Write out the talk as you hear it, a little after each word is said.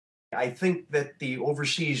I think that the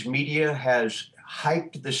overseas media has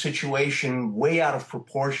hyped the situation way out of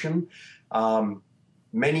proportion. Um,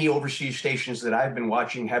 Many overseas stations that I've been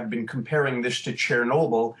watching have been comparing this to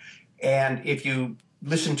Chernobyl. And if you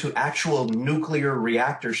listen to actual nuclear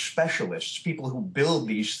reactor specialists, people who build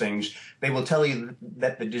these things, they will tell you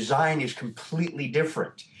that the design is completely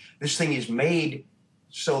different. This thing is made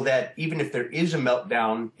so that even if there is a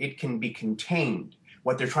meltdown, it can be contained.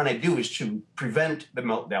 What they're trying to do is to prevent the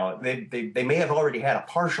meltdown. They may have already had a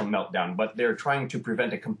partial meltdown, but they're trying to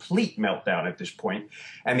prevent a complete meltdown at this point.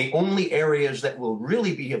 And the only areas that will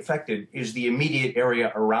really be affected is the immediate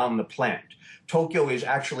area around the plant. Tokyo is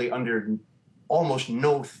actually under almost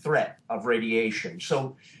no threat of radiation.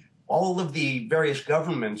 So all of the various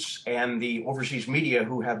governments and the overseas media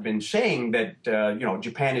who have been saying that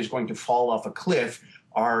Japan is going to fall off a cliff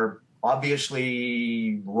are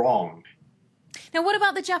obviously wrong. Now, what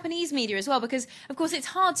about the Japanese media as well? Because, of course, it's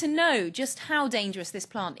hard to know just how dangerous this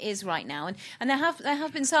plant is right now. And there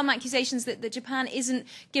have been some accusations that Japan isn't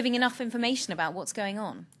giving enough information about what's going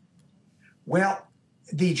on. Well,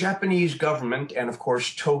 the Japanese government and, of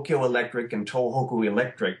course, Tokyo Electric and Tohoku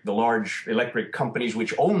Electric, the large electric companies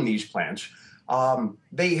which own these plants,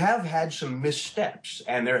 they have had some missteps,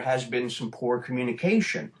 and there has been some poor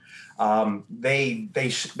communication. They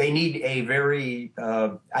need a very,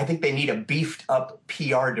 I think they need a beefed up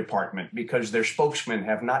PR department because their spokesmen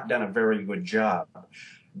have not done a very good job.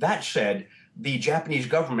 That said, the Japanese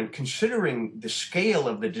government, considering the scale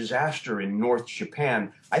of the disaster in North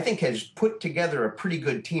Japan, I think has put together a pretty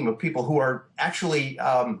good team of people who are actually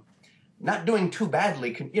not doing too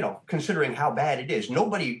badly, considering how bad it is.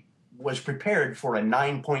 Nobody was prepared for a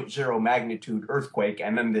 9.0 magnitude earthquake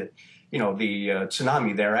and then the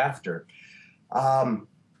tsunami thereafter.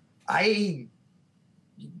 I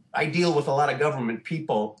deal with a lot of government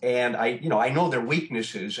people, and I know their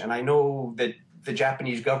weaknesses, and I know that the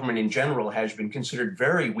Japanese government in general has been considered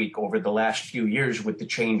very weak over the last few years with the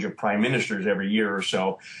change of prime ministers every year or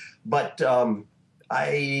so. But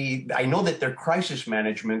I know that their crisis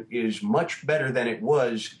management is much better than it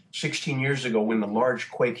was 16 years ago when the large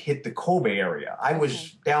quake hit the Kobe area. I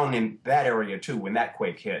was down in that area too when that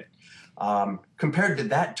quake hit. Compared to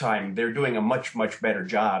that time, they're doing a much, much better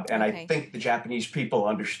job. And I think the Japanese people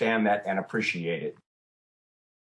understand that and appreciate it.